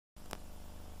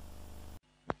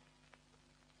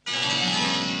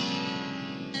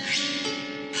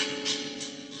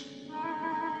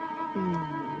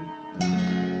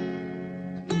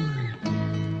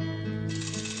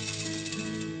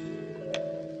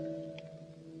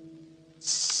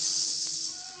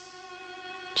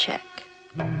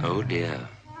Oh dear.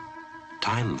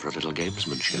 Time for a little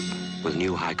gamesmanship with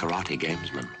new high karate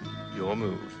gamesman. Your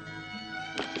move.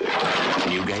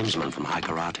 New gamesman from high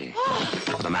karate.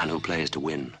 The man who plays to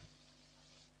win.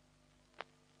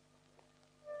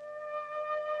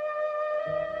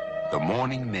 The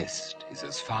morning mist is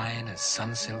as fine as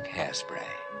Sunsilk hairspray,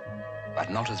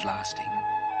 but not as lasting,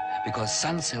 because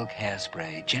Sunsilk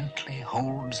hairspray gently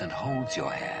holds and holds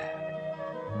your hair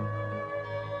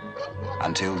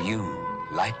until you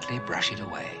lightly brush it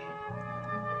away.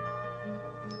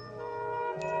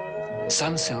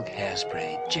 Sunsilk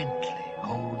hairspray gently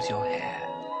holds your hair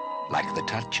like the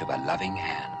touch of a loving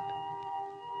hand.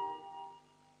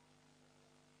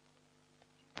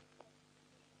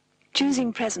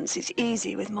 Choosing presents is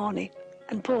easy with Morny,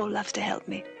 and Paul loves to help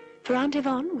me. For Aunt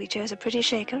Yvonne, we chose a pretty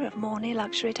shaker of Morny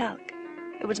luxury talc.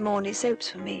 It was Morny soaps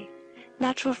for me.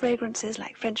 Natural fragrances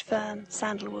like French fern,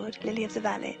 sandalwood, lily of the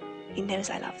valley. He knows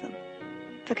I love them.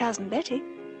 For Cousin Betty,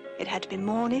 it had to be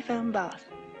Morny foam bath.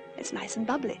 It's nice and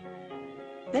bubbly.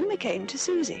 Then we came to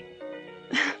Susie.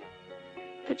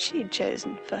 But she'd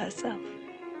chosen for herself.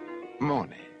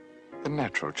 Morny, the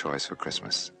natural choice for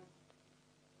Christmas.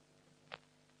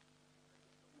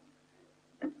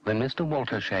 When Mr.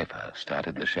 Walter Sheaffer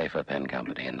started the Sheaffer Pen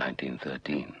Company in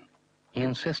 1913, he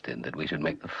insisted that we should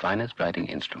make the finest writing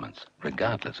instruments,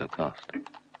 regardless of cost.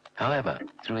 However,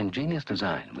 through ingenious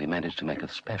design, we managed to make a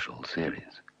special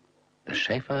series, the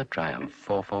Sheaffer Triumph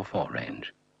 444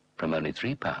 range, from only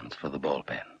 £3 for the ball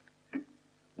pen.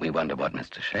 We wonder what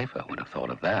Mr. Sheaffer would have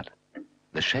thought of that.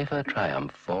 The Sheaffer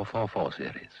Triumph 444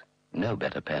 series, no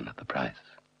better pen at the price.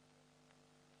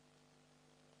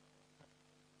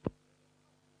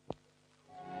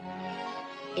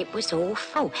 It was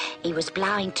awful. He was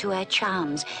blind to her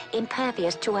charms,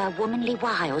 impervious to her womanly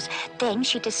wiles. Then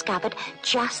she discovered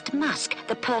just Musk,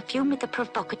 the perfume with the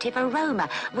provocative aroma,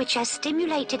 which has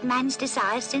stimulated man's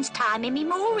desires since time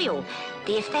immemorial.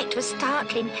 The effect was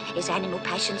startling. His animal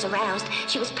passions aroused.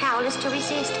 She was powerless to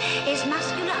resist. His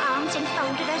muscular arms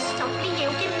enfolded her softly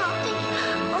yielding body.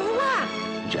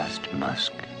 Oh, Just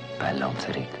Musk by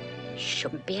Lancerit.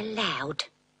 shouldn't be allowed.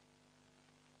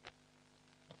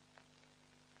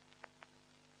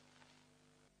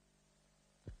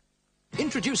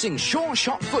 Introducing Sure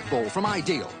Shot Football from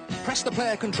Ideal. Press the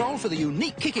player control for the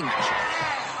unique kicking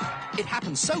action. It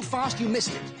happened so fast you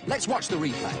missed it. Let's watch the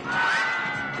replay.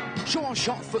 Sure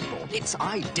Shot Football. It's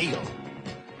ideal.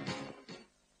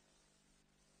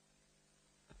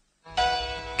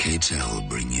 KTEL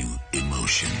bring you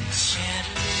emotions.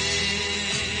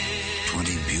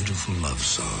 20 beautiful love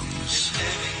songs.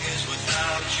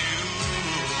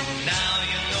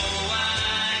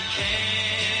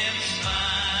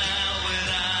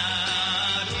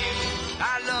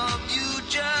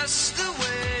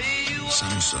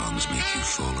 Some songs make you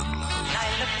fall in love.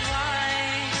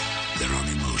 They're on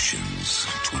Emotions.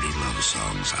 20 love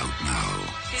songs out now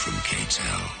from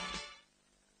KTEL.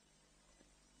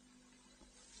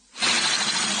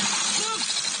 Look!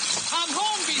 On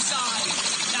Hornby side!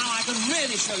 Now I can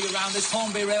really show you around this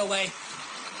Hornby railway.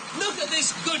 Look at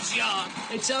this goods yard.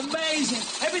 It's amazing.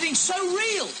 Everything's so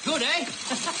real. Good, eh?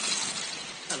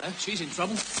 Hello, she's in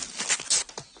trouble.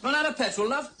 Run out of petrol,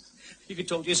 love? You can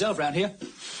talk to yourself round here.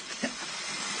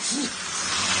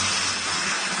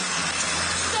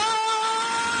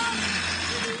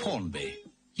 Hornby.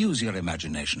 Use your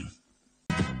imagination.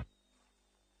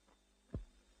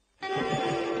 The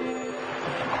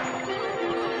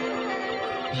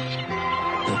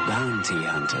bounty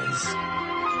hunters.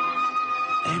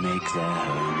 They make their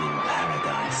home in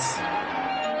paradise.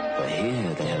 For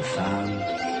here they have found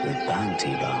the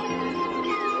Bounty Bar.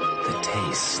 The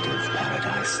taste of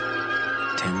paradise.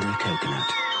 Tender coconut,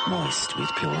 moist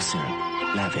with pure syrup,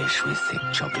 lavish with thick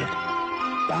chocolate.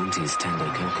 Bounty's tender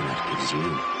coconut gives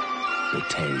you the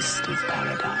taste of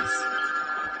paradise.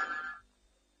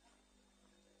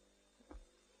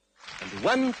 And the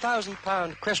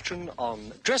 £1,000 question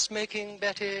on dressmaking,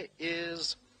 Betty,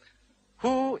 is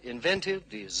who invented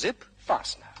the zip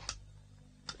fastener?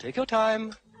 Take your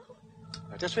time.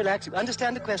 Now just relax. You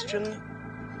understand the question?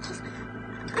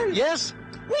 Yes?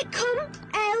 Wickham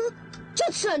L.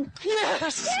 Judson.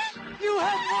 Yes! You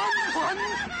have won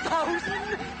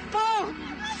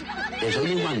 £1,000! There's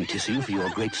only one tissue for your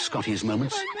great Scotties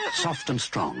moments. Soft and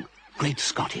strong. Great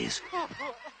Scotties.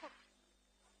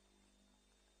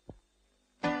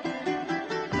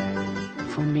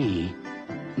 For me,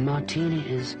 Martini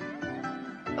is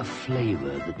a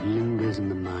flavor that lingers in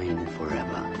the mind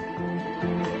forever.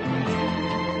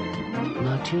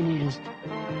 Martini is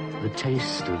The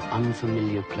taste of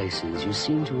unfamiliar places you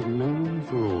seem to have known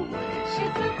for always.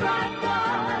 It's the right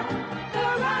one, the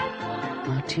right one.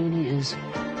 Martini is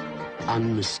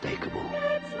unmistakable.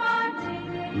 It's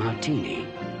Martini. Martini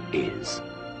is.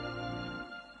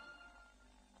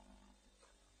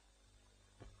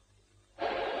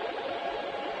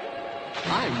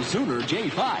 I'm Sooner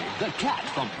J5, the cat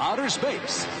from outer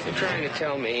space. You're trying to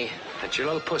tell me that your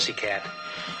little pussycat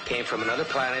came from another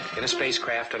planet in a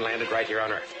spacecraft and landed right here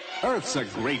on Earth? Earth's a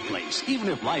great place, even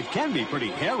if life can be pretty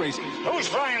hair-raising. Who's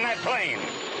flying that plane?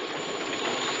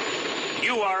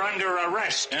 You are under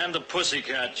arrest. And the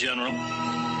pussycat, General.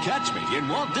 Catch me in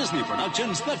Walt Disney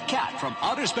Productions' The Cat from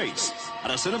Outer Space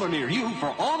at a cinema near you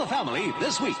for all the family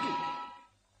this week.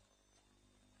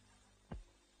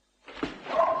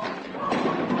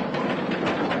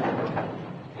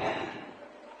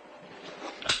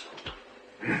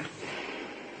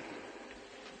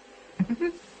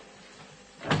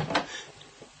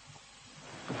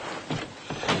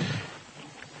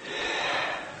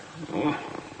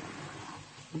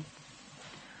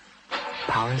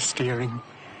 Power steering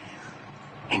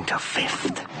into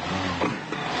fifth.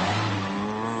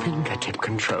 Fingertip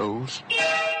controls.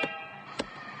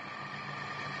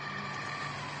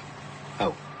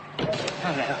 Oh.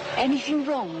 Hello. Anything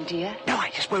wrong, dear? No,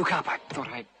 I just woke up. I thought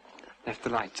I left the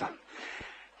lights on.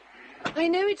 I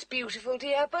know it's beautiful,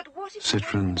 dear, but what if...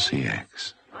 Citroen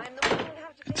CX. I'm the one who'll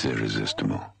have to... It's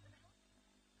irresistible.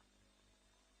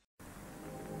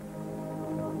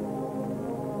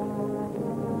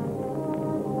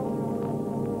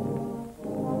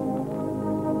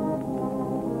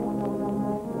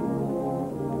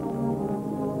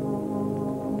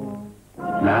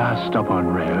 Last stop on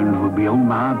round would be old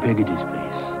Ma Peggotty's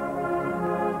place.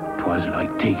 'Twas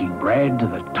like taking bread to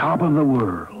the top of the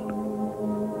world.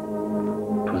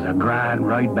 'Twas a grand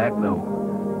ride back, though.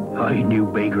 I knew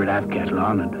baker at half kettle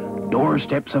on, and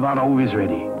doorsteps of hot always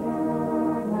ready.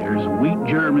 There's wheat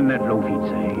germ in that loaf, he'd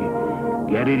say.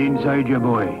 Get it inside you,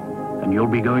 boy, and you'll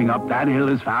be going up that hill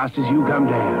as fast as you come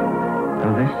down.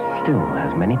 Though this still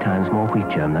has many times more wheat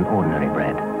germ than ordinary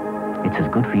bread. It's as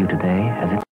good for you today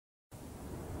as it...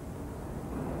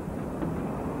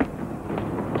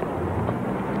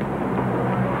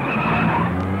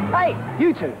 Hey,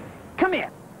 you two, come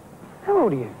here. How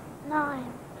old are you?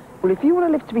 9. Well, if you want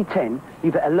to live to be 10,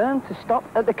 you better learn to stop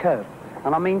at the curb.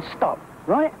 And I mean stop,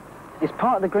 right? It's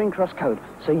part of the Green Cross Code,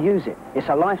 so use it. It's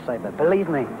a lifesaver, believe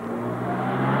me.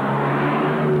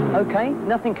 Okay,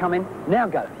 nothing coming. Now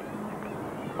go.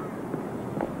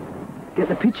 Get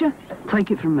the picture? Take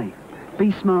it from me.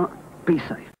 Be smart, be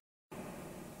safe.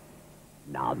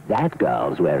 Now that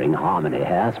girl's wearing Harmony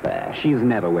hairspray. She's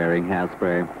never wearing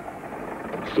hairspray.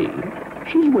 See?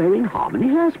 She's wearing Harmony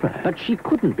hairspray. But she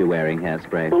couldn't be wearing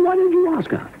hairspray. Well, why don't you ask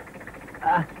her?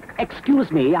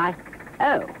 Excuse me,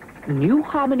 Oh, new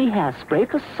Harmony hairspray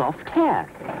for soft hair.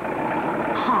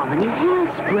 Harmony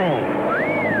hairspray.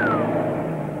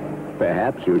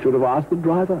 Perhaps you should have asked the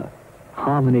driver.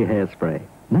 Harmony hairspray.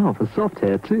 Now for soft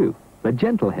hair, too. The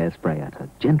gentle hairspray at a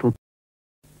gentle...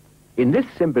 In this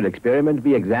simple experiment,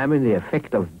 we examine the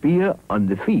effect of beer on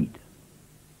the feet.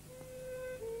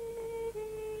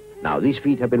 Now, these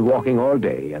feet have been walking all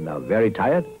day and are very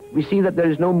tired. We see that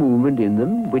there is no movement in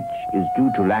them, which is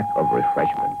due to lack of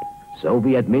refreshment. So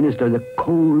we administer the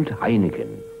cold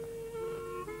Heineken.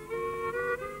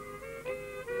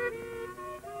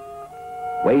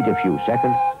 Wait a few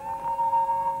seconds,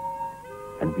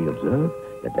 and we observe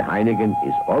that the Heineken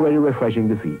is already refreshing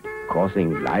the feet,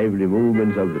 causing lively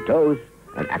movements of the toes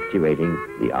and activating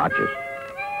the arches.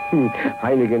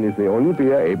 Heineken is the only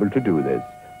beer able to do this,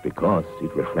 because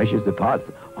it refreshes the parts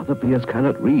other beers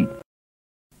cannot read.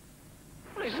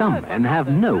 Some men have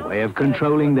no way of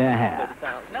controlling their hair.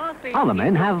 Other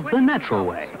men have the natural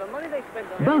way.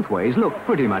 Both ways look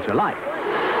pretty much alike.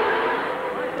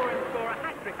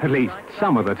 At least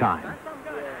some of the time.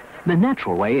 The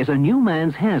natural way is a new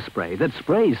man's hairspray that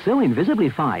sprays so invisibly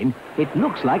fine, it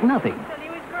looks like nothing.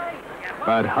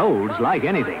 But holds like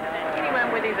anything.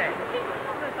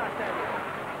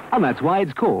 And that's why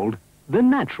it's called the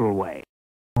natural way.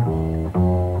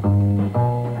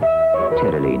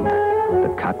 Terrylene. The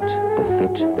cut, the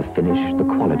fit, the finish, the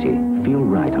quality feel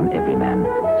right on every man.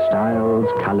 Styles,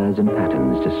 colors, and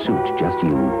patterns to suit just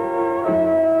you.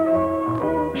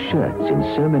 Shirts in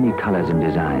so many colors and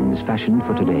designs fashioned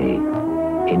for today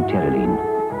in Terrylene.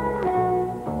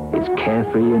 It's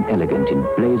carefree and elegant in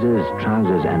blazers,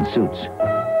 trousers, and suits.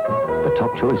 The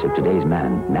top choice of today's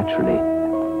man, naturally.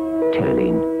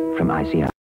 Terrylene from ICI.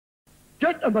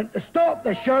 Gentlemen, to start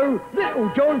the show, Little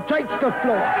John takes the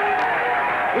floor.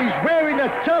 He's wearing a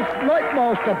tough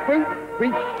Lightmaster boot which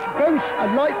boasts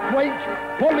a lightweight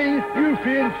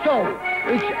polyurethane sole.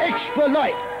 It's extra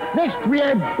light. Next we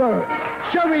have Bert,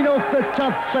 showing off the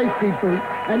tough safety boot,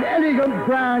 an elegant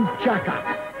brown chucker.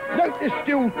 Note the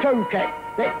steel toe cap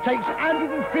that takes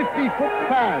 150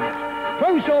 foot-pounds.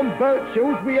 Close on Bert's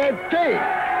heels we have Ted.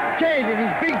 Ted in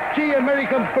his big T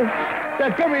American boots,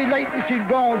 the very latest in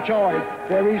franchise,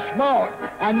 very smart.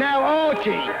 And now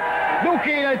Archie,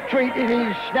 looking a treat in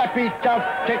his snappy, tough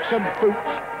Texan boots.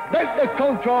 Note the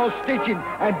contrast stitching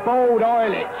and bold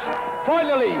eyelets.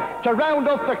 Finally, to round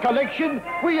off the collection,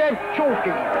 we have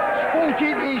Chalky,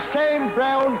 sporting his Sam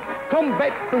Brown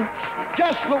combat boots.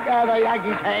 Just look how they hug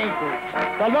his ankles.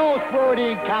 The last word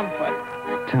in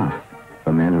comfort. Tough.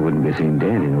 A man who wouldn't be seen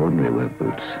dead in ordinary work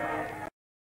boots.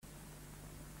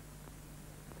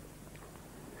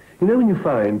 You know when you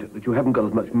find that you haven't got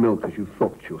as much milk as you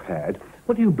thought you had,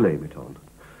 what do you blame it on?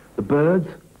 The birds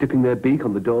dipping their beak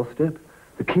on the doorstep?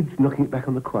 The kids knocking it back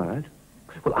on the quiet?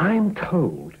 Well, I'm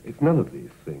told it's none of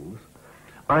these things.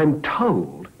 I'm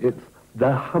told it's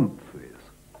the Humphries.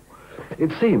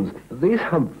 It seems that these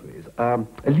Humphries are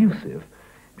elusive,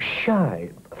 shy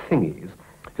thingies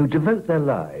who devote their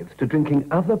lives to drinking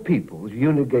other people's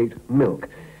Unigate milk,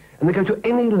 and they go to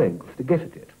any lengths to get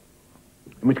at it.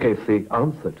 In which case, the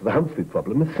answer to the Humphrey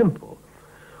problem is simple.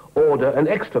 Order an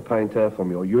extra pinter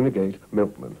from your Unigate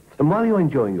milkman. And while you're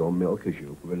enjoying your milk as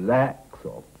you relax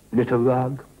or knit a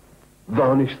rug,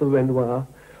 varnish the Renoir,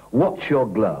 watch your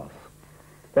glass.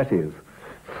 That is,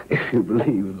 if you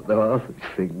believe that there are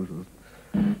such things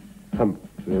as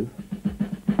Humphries.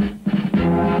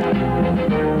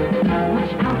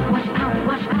 Watch out, watch out,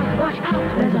 watch out, watch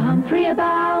out, there's a Humphrey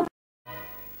about.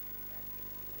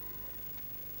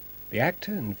 The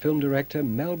actor and film director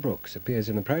Mel Brooks appears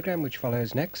in the programme which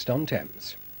follows next on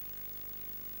Thames.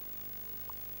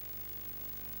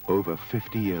 Over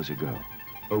 50 years ago,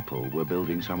 Opel were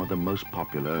building some of the most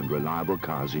popular and reliable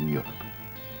cars in Europe,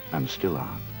 and still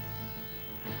are.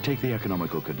 Take the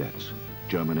economical cadets,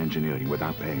 German engineering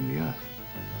without paying the earth.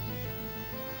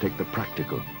 Take the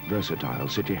practical, versatile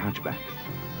city hatchback.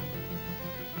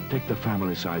 Take the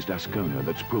family-sized Ascona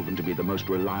that's proven to be the most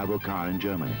reliable car in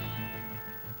Germany.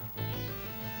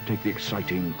 Take the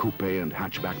exciting coupe and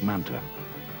hatchback Manta.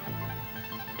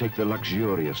 Take the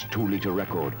luxurious 2-litre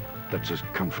record that's as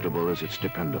comfortable as it's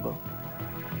dependable.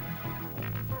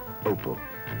 Opel.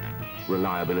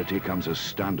 Reliability comes as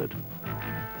standard.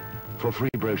 For free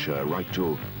brochure, write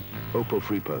to Opel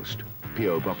Free Post,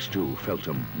 P.O. Box 2,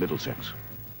 Feltham, Middlesex.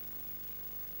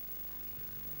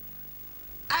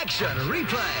 Action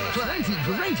replay. 20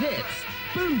 great hits.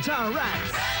 Boomtown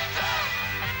Rats.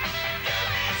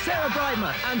 Sarah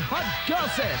Brightman and Hot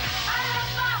Gossip.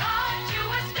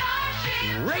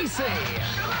 Racing.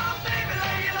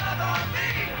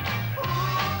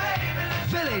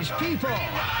 Village People.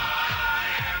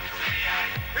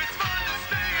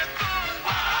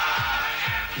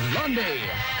 Lundy.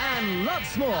 And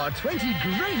lots more 20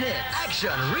 great hits. Action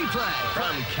replay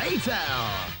from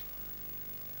K-Town.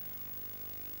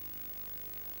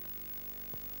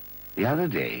 The other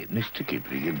day, Mr.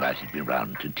 Kipling invited me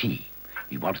round to tea.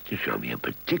 He wanted to show me a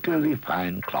particularly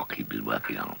fine clock he'd been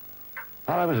working on.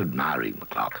 While I was admiring the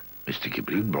clock, Mr.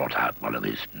 Kipling brought out one of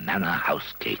his manor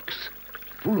house cakes,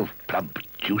 full of plump,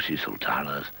 juicy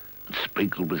sultanas and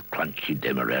sprinkled with crunchy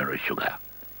demerara sugar.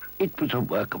 It was a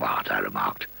work of art, I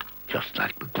remarked, just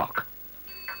like the clock.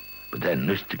 But then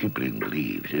Mr. Kipling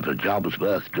believes if a job's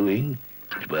worth doing,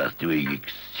 it's worth doing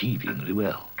exceedingly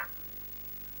well.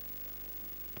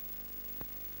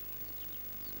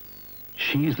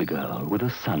 She's the girl with the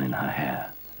sun in her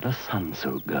hair, the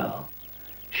Sunsilk girl.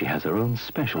 She has her own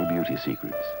special beauty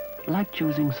secrets, like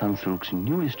choosing Sunsilk's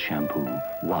newest shampoo,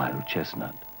 Wild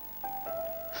Chestnut.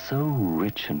 So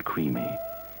rich and creamy,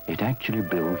 it actually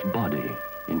builds body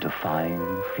into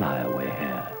fine flyaway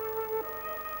hair.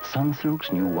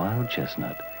 Sunsilk's new Wild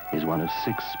Chestnut is one of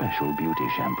 6 special beauty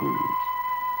shampoos.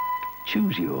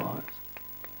 Choose yours.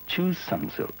 Choose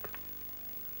Sunsilk.